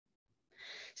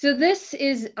So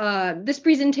this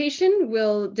presentation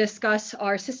will discuss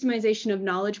our systemization of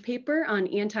knowledge paper on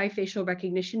anti-facial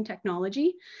recognition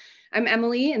technology. I'm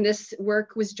Emily, and this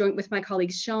work was joint with my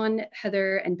colleagues Shawn,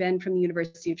 Heather, and Ben from the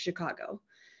University of Chicago.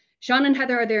 Shawn and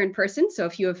Heather are there in person, so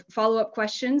if you have follow-up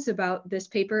questions about this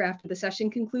paper after the session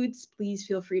concludes, please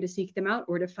feel free to seek them out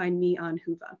or to find me on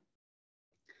Whova.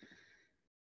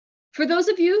 For those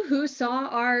of you who saw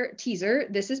our teaser,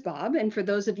 this is Bob, and for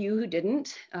those of you who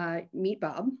didn't, meet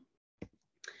Bob.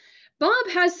 Bob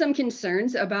has some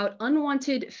concerns about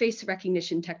unwanted face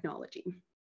recognition technology.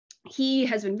 He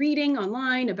has been reading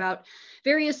online about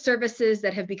various services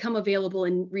that have become available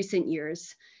in recent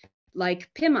years, like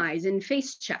PimEyes and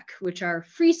FaceCheck, which are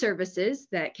free services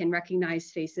that can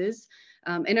recognize faces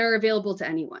and are available to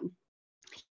anyone.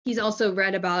 He's also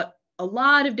read about a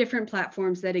lot of different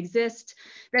platforms that exist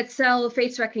that sell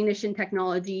face recognition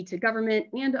technology to government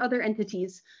and other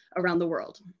entities around the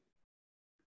world.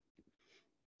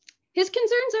 His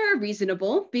concerns are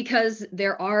reasonable because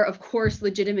there are, of course,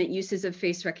 legitimate uses of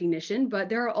face recognition, but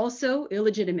there are also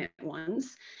illegitimate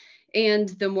ones. And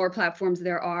the more platforms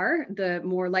there are, the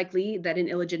more likely that an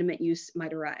illegitimate use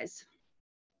might arise.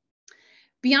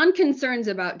 Beyond concerns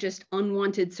about just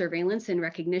unwanted surveillance and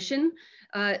recognition,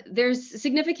 there's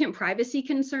significant privacy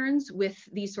concerns with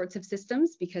these sorts of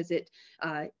systems because it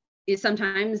is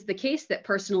sometimes the case that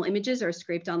personal images are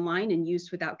scraped online and used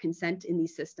without consent in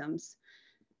these systems.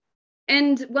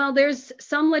 And while there's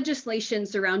some legislation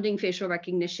surrounding facial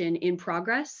recognition in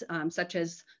progress, such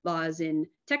as laws in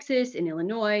Texas and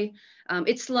Illinois,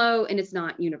 it's slow and it's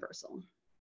not universal.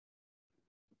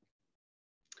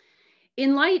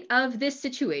 In light of this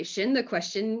situation, the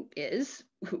question is,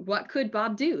 what could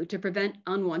Bob do to prevent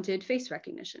unwanted face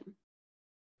recognition?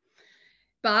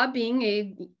 Bob, being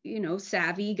a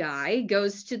savvy guy,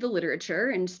 goes to the literature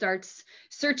and starts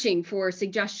searching for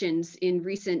suggestions in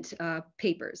recent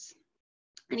papers.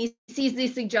 And he sees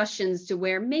these suggestions to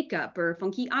wear makeup or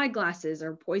funky eyeglasses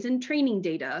or poison training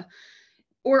data,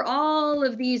 or all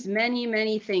of these many,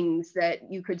 many things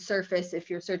that you could surface if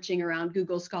you're searching around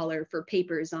Google Scholar for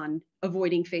papers on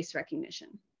avoiding face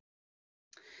recognition.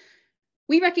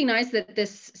 We recognize that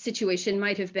this situation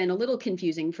might have been a little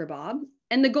confusing for Bob,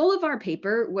 and the goal of our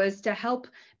paper was to help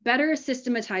better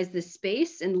systematize this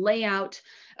space and lay out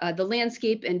the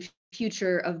landscape and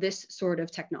future of this sort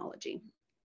of technology.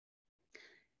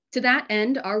 To that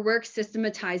end, our work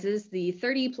systematizes the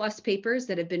 30+ papers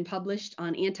that have been published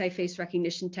on anti-face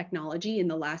recognition technology in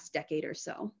the last decade or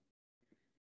so.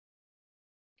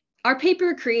 Our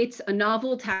paper creates a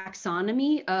novel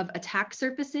taxonomy of attack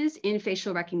surfaces in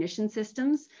facial recognition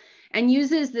systems and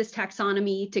uses this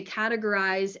taxonomy to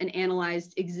categorize and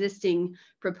analyze existing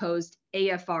proposed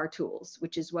AFR tools,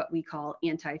 which is what we call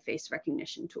anti-face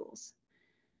recognition tools.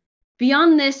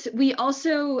 Beyond this, we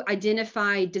also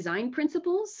identify design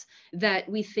principles that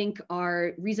we think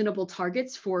are reasonable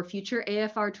targets for future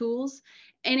AFR tools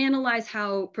and analyze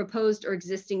how proposed or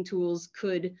existing tools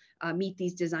could meet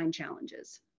these design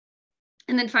challenges.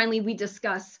 And then finally, we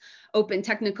discuss open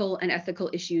technical and ethical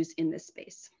issues in this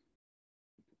space.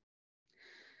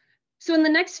 So in the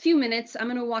next few minutes, I'm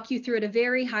going to walk you through at a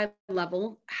very high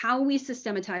level how we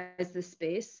systematize this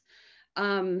space,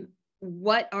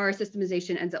 what our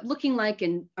systemization ends up looking like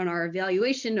and on our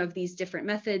evaluation of these different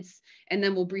methods, and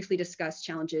then we'll briefly discuss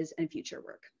challenges and future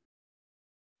work.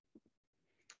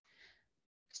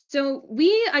 So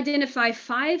we identify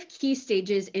 5 key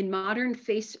stages in modern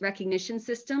face recognition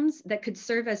systems that could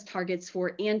serve as targets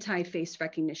for anti-face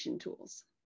recognition tools.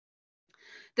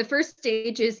 The first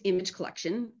stage is image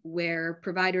collection, where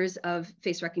providers of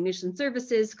face recognition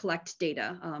services collect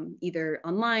data, either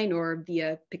online or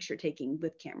via picture taking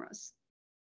with cameras.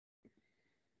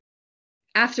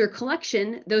 After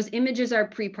collection, those images are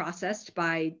pre-processed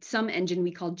by some engine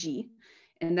we call G,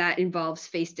 and that involves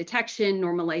face detection,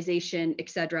 normalization, et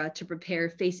cetera, to prepare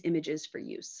face images for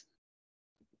use.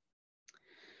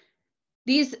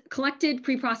 These collected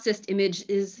pre-processed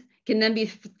images can then be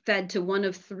fed to one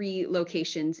of 3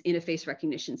 locations in a face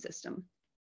recognition system.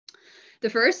 The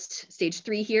first, stage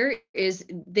 3 here, is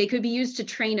they could be used to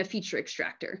train a feature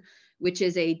extractor, which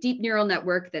is a deep neural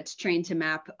network that's trained to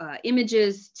map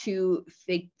images to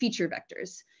feature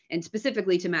vectors, and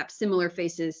specifically to map similar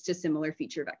faces to similar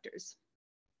feature vectors.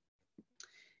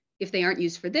 If they aren't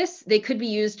used for this, they could be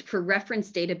used for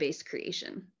reference database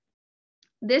creation.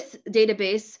 This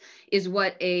database is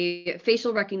what a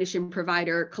facial recognition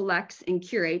provider collects and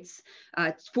curates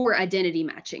for identity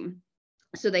matching.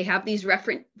 So they have these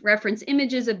reference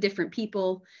images of different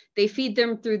people, they feed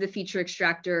them through the feature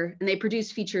extractor, and they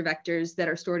produce feature vectors that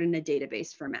are stored in a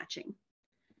database for matching.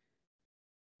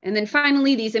 And then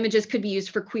finally, these images could be used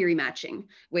for query matching,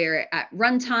 where at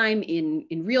runtime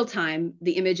in real time,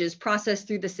 the image is processed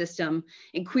through the system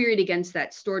and queried against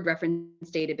that stored reference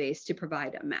database to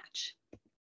provide a match.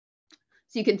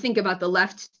 So you can think about the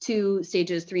left two,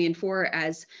 stages 3 and 4,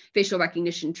 as facial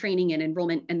recognition training and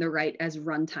enrollment, and the right as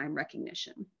runtime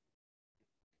recognition.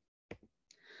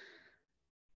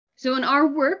 So in our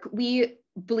work, we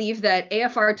believe that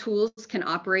AFR tools can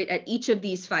operate at each of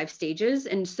these 5 stages.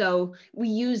 And so we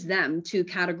use them to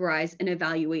categorize and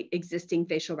evaluate existing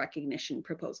facial recognition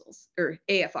proposals, or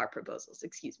AFR proposals,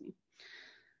 excuse me.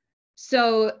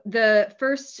 So the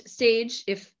first stage,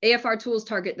 if AFR tools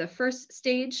target the first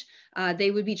stage,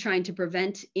 they would be trying to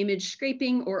prevent image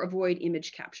scraping or avoid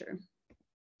image capture.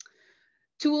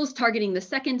 Tools targeting the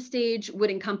second stage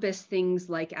would encompass things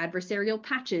like adversarial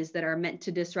patches that are meant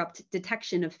to disrupt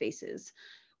detection of faces,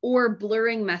 or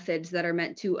blurring methods that are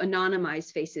meant to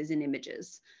anonymize faces in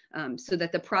images, so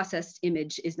that the processed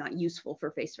image is not useful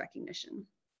for face recognition.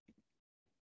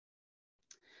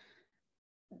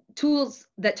 Tools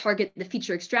that target the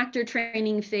feature extractor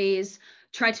training phase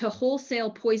try to wholesale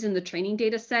poison the training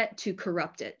data set to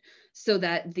corrupt it, so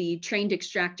that the trained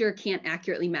extractor can't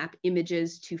accurately map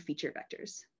images to feature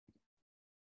vectors.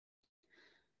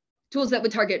 Tools that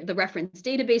would target the reference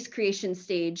database creation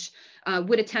stage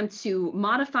would attempt to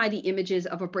modify the images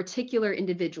of a particular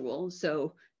individual,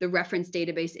 so the reference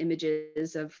database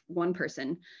images of one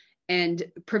person, and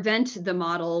prevent the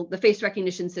model, the face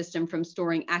recognition system, from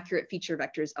storing accurate feature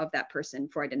vectors of that person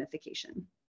for identification.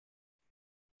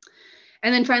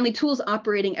 And then finally, tools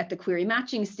operating at the query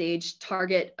matching stage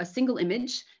target a single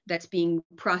image that's being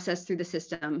processed through the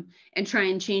system and try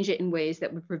and change it in ways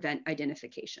that would prevent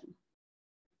identification.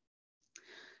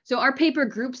 So our paper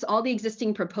groups all the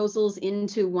existing proposals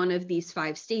into one of these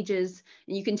 5 stages,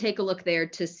 and you can take a look there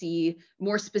to see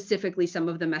more specifically some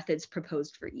of the methods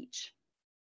proposed for each.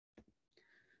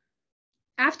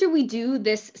 After we do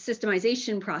this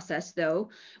systemization process, though,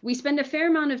 we spend a fair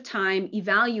amount of time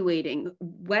evaluating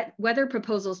whether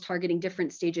proposals targeting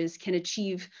different stages can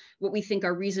achieve what we think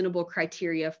are reasonable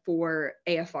criteria for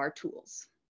AFR tools.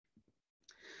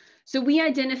 So we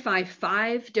identify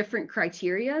 5 different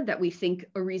criteria that we think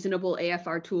a reasonable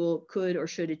AFR tool could or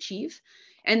should achieve.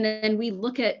 And then we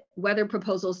look at whether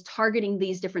proposals targeting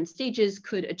these different stages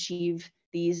could achieve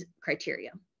these criteria.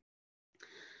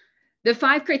 The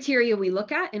 5 criteria we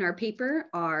look at in our paper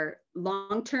are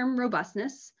long-term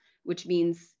robustness, which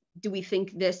means, do we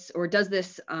think this, or does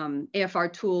this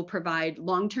AFR tool provide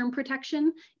long-term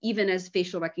protection, even as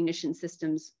facial recognition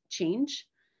systems change?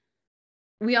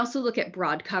 We also look at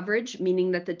broad coverage,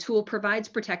 meaning that the tool provides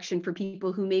protection for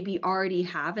people who maybe already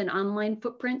have an online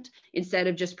footprint, instead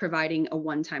of just providing a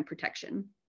one-time protection.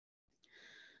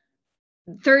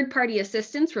 Third-party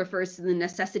assistance refers to the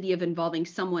necessity of involving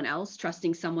someone else,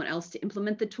 trusting someone else to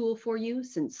implement the tool for you,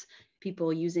 since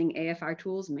people using AFR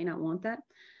tools may not want that.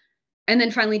 And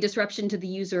then finally, disruption to the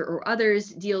user or others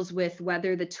deals with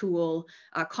whether the tool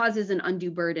causes an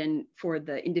undue burden for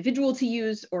the individual to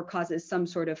use, or causes some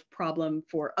sort of problem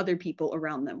for other people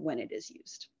around them when it is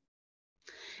used.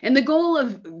 And the goal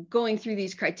of going through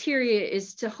these criteria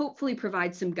is to hopefully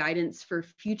provide some guidance for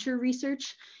future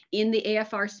research in the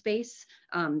AFR space,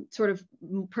 sort of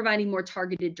providing more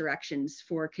targeted directions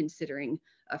for considering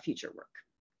future work.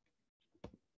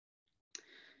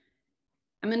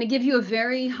 I'm going to give you a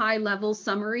very high-level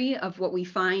summary of what we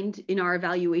find in our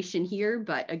evaluation here,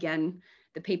 but again,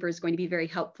 the paper is going to be very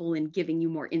helpful in giving you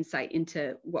more insight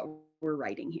into what we're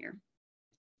writing here.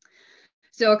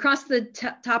 So across the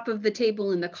top of the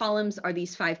table in the columns are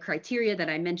these 5 criteria that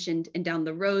I mentioned, and down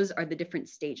the rows are the different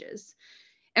stages.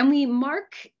 And we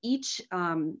mark each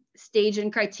stage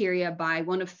and criteria by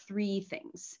one of 3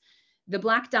 things. The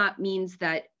black dot means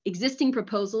that existing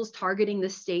proposals targeting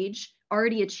this stage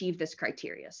already achieve this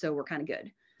criteria, so we're kind of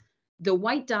good. The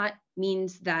white dot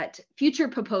means that future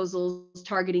proposals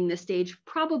targeting this stage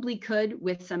probably could,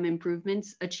 with some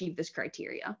improvements, achieve this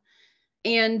criteria.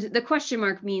 And the question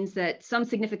mark means that some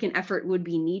significant effort would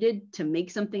be needed to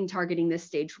make something targeting this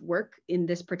stage work in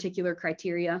this particular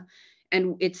criteria,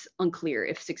 and it's unclear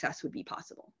if success would be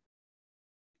possible.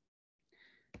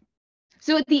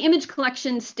 So at the image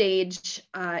collection stage,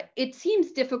 it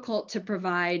seems difficult to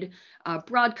provide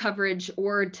broad coverage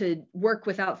or to work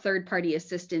without third-party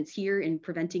assistance here in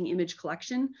preventing image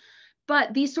collection,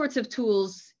 but these sorts of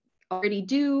tools already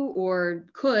do or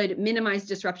could minimize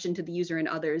disruption to the user and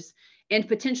others, and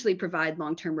potentially provide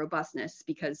long-term robustness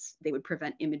because they would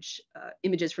prevent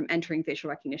images from entering facial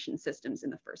recognition systems in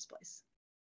the first place.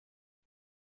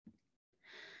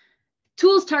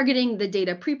 Tools targeting the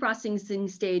data preprocessing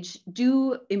stage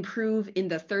do improve in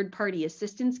the third-party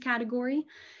assistance category,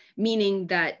 meaning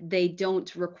that they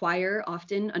don't require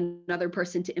often another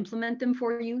person to implement them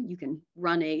for you. You can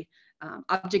run a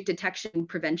object detection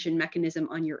prevention mechanism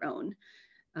on your own,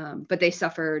 but they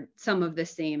suffer some of the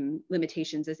same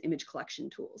limitations as image collection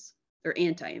tools or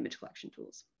anti-image collection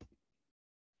tools.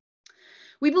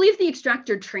 We believe the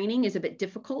extractor training is a bit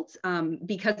difficult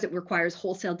because it requires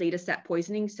wholesale data set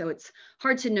poisoning. So it's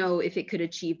hard to know if it could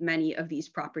achieve many of these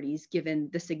properties given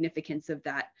the significance of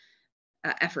that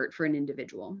effort for an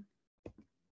individual.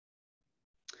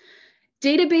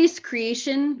 Database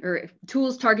creation or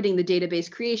tools targeting the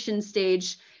database creation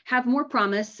stage have more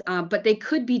promise, but they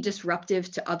could be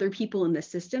disruptive to other people in the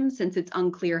system since it's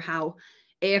unclear how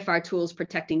AFR tools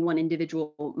protecting one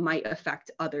individual might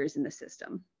affect others in the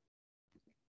system.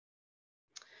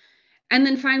 And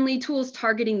then finally, tools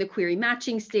targeting the query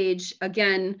matching stage.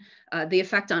 Again, the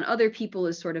effect on other people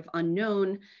is sort of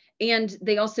unknown, and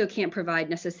they also can't provide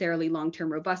necessarily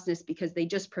long-term robustness because they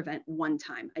just prevent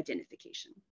one-time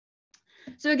identification.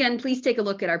 So again, please take a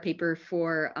look at our paper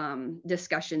for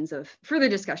further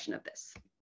discussion of this.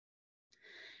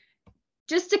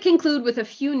 Just to conclude with a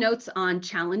few notes on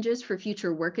challenges for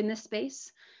future work in this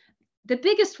space, the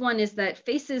biggest one is that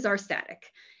faces are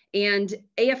static. And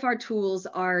AFR tools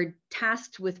are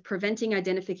tasked with preventing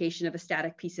identification of a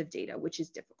static piece of data, which is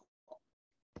difficult.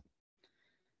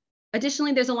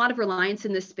 Additionally, there's a lot of reliance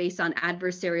in this space on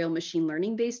adversarial machine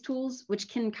learning-based tools, which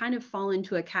can kind of fall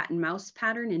into a cat and mouse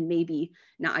pattern and maybe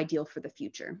not ideal for the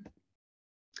future.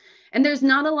 And there's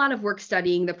not a lot of work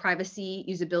studying the privacy,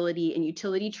 usability, and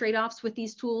utility trade-offs with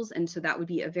these tools, and so that would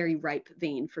be a very ripe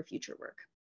vein for future work.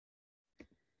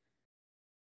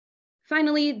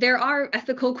 Finally, there are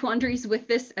ethical quandaries with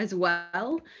this as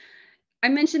well. I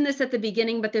mentioned this at the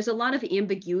beginning, but there's a lot of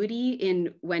ambiguity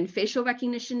in when facial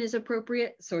recognition is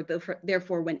appropriate, so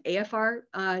therefore when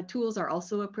AFR tools are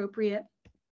also appropriate.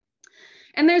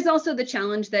 And there's also the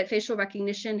challenge that facial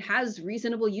recognition has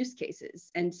reasonable use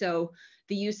cases. And so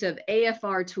the use of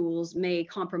AFR tools may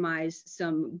compromise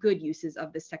some good uses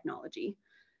of this technology.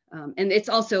 And it's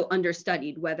also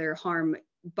understudied whether harm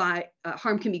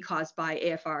can be caused by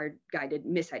AFR-guided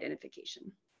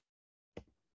misidentification.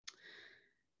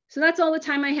 So that's all the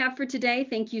time I have for today.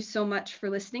 Thank you so much for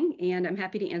listening, and I'm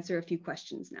happy to answer a few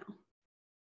questions now.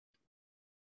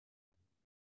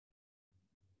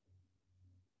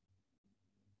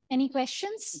 Any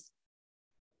questions?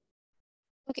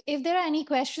 Okay, if there are any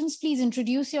questions, please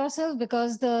introduce yourself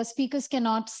because the speakers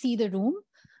cannot see the room.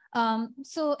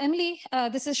 So Emily,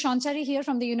 this is Shawn here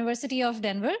from the University of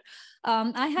Denver.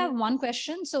 I have one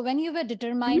question. So when you were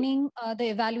determining the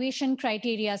evaluation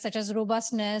criteria such as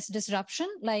robustness, disruption,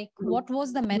 like what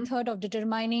was the method of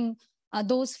determining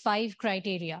those 5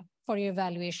 criteria for your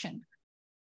evaluation?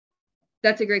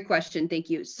 That's a great question. Thank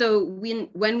you. So when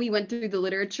we went through the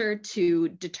literature to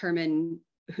determine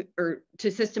or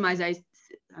to systematize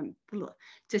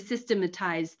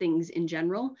things in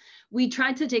general, we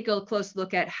tried to take a close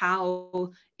look at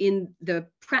how in the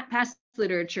past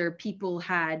literature people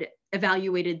had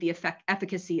evaluated the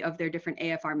efficacy of their different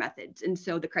AFR methods. And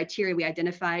so the criteria we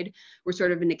identified were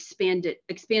sort of an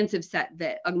expansive set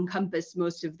that encompassed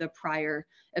most of the prior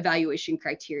evaluation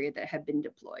criteria that have been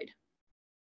deployed.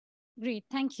 Great,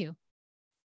 thank you.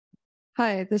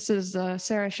 Hi, this is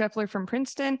Sarah Scheffler from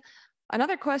Princeton.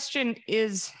 Another question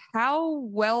is, how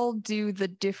well do the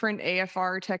different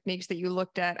AFR techniques that you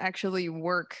looked at actually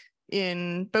work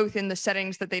in both in the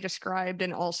settings that they described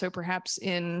and also perhaps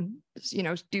in,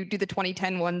 do the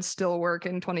 2010 ones still work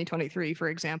in 2023, for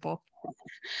example?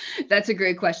 That's a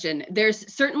great question.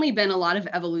 There's certainly been a lot of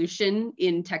evolution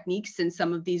in techniques since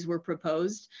some of these were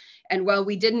proposed. And while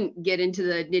we didn't get into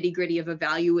the nitty-gritty of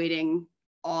evaluating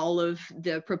all of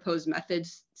the proposed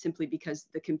methods simply because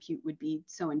the compute would be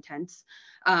so intense,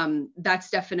 that's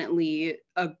definitely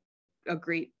a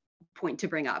great point to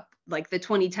bring up. Like the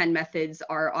 2010 methods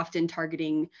are often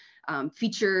targeting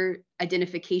feature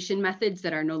identification methods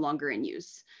that are no longer in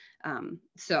use.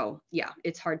 So yeah,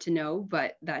 it's hard to know,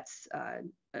 but that's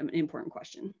an important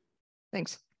question.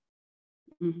 Thanks.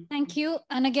 Mm-hmm. Thank you.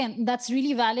 And again, that's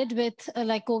really valid with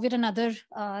like COVID and other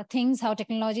things, how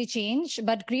technology changed,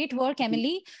 but great work,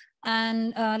 Emily.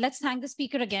 And let's thank the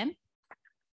speaker again.